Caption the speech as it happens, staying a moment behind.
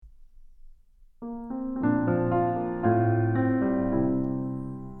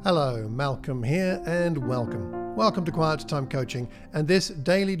Hello, Malcolm here, and welcome. Welcome to Quiet Time Coaching and this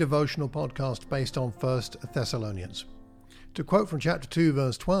daily devotional podcast based on 1 Thessalonians. To quote from chapter 2,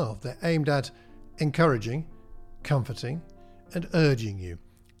 verse 12, they're aimed at encouraging, comforting, and urging you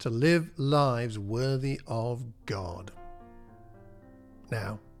to live lives worthy of God.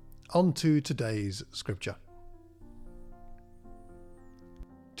 Now, on to today's scripture.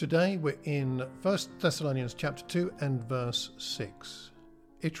 Today we're in 1 Thessalonians chapter 2 and verse 6.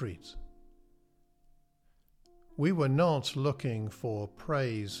 It reads, "We were not looking for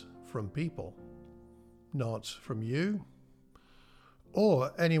praise from people, not from you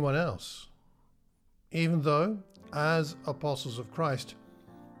or anyone else, even though, as apostles of Christ,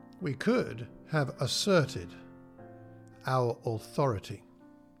 we could have asserted our authority."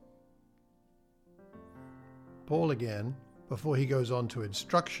 Paul again, before he goes on to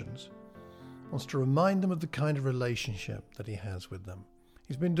instructions, wants to remind them of the kind of relationship that he has with them.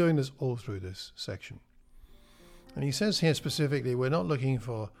 He's been doing this all through this section. And he says here specifically, we're not looking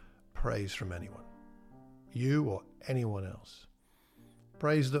for praise from anyone, you or anyone else.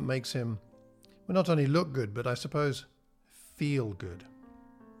 Praise that makes him, well, not only look good, but I suppose feel good.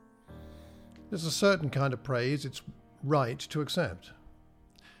 There's a certain kind of praise it's right to accept.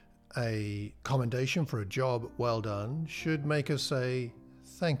 A commendation for a job well done should make us say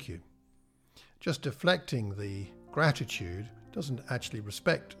thank you. Just deflecting the gratitude doesn't actually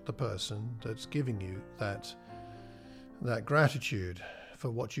respect the person that's giving you that gratitude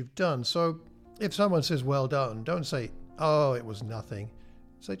for what you've done. So if someone says well done, don't say, oh, it was nothing.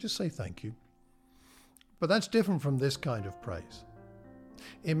 Just say thank you. But that's different from this kind of praise.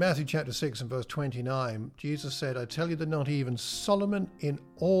 In Matthew chapter 6 and verse 29, Jesus said, "I tell you that not even Solomon in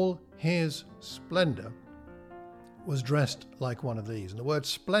all his splendor was dressed like one of these." And the word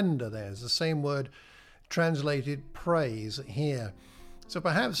splendor there is the same word translated praise here. So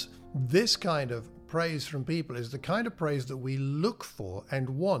perhaps this kind of praise from people is the kind of praise that we look for and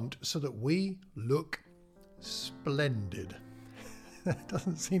want so that we look splendid. That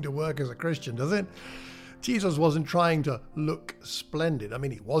doesn't seem to work as a Christian, does it? Jesus wasn't trying to look splendid. I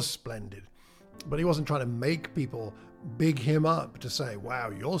mean, he was splendid, but he wasn't trying to make people big him up to say, wow,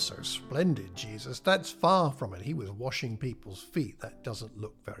 you're so splendid, Jesus. That's far from it. He was washing people's feet. That doesn't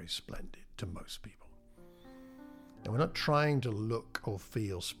look very splendid to most people. And we're not trying to look or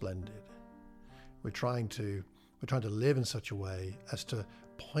feel splendid. We're trying to live in such a way as to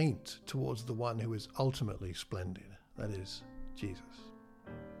point towards the one who is ultimately splendid. That is Jesus.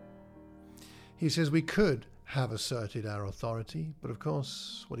 He says we could have asserted our authority, but of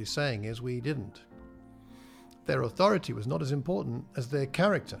course what he's saying is we didn't. Their authority was not as important as their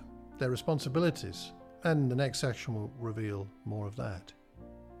character, their responsibilities, and the next section will reveal more of that.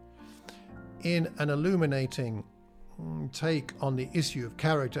 In an illuminating take on the issue of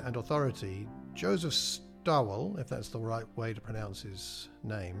character and authority, Joseph Stowell, if that's the right way to pronounce his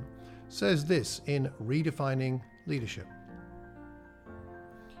name, says this in Redefining Leadership.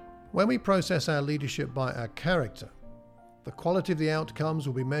 "When we process our leadership by our character, the quality of the outcomes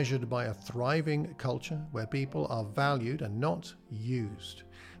will be measured by a thriving culture where people are valued and not used,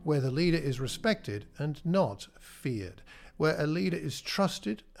 where the leader is respected and not feared, where a leader is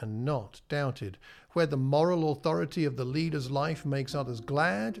trusted and not doubted, where the moral authority of the leader's life makes others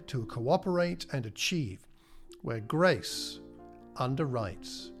glad to cooperate and achieve, where grace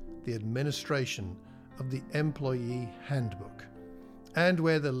underwrites the administration of the employee handbook, and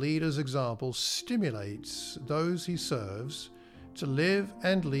where the leader's example stimulates those he serves to live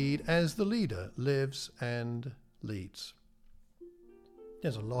and lead as the leader lives and leads."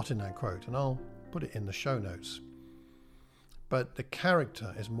 There's a lot in that quote, and I'll put it in the show notes. But the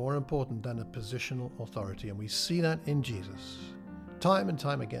character is more important than a positional authority, and we see that in Jesus time and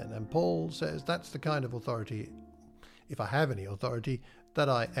time again. And Paul says that's the kind of authority, if I have any authority, that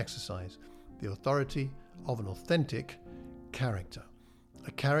I exercise. The authority of an authentic character.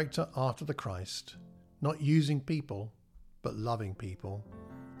 A character after the Christ, not using people, but loving people,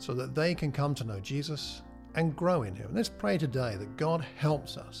 so that they can come to know Jesus and grow in him. And let's pray today that God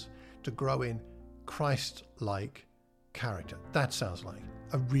helps us to grow in Christ-like character. That sounds like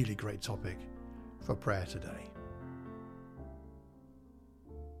a really great topic for prayer today.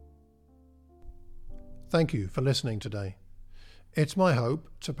 Thank you for listening today. It's my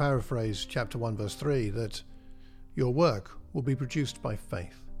hope, to paraphrase chapter 1 verse 3, that your work will be produced by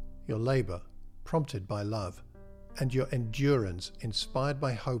faith, your labor prompted by love, and your endurance inspired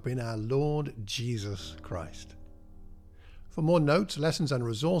by hope in our Lord Jesus Christ. For more notes, lessons and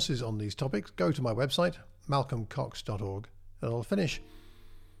resources on these topics, go to my website, malcolmcox.org, and I'll finish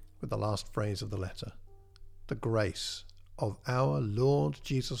with the last phrase of the letter. The grace of our Lord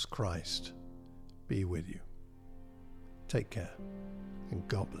Jesus Christ be with you. Take care, and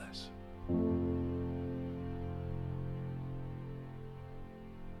God bless.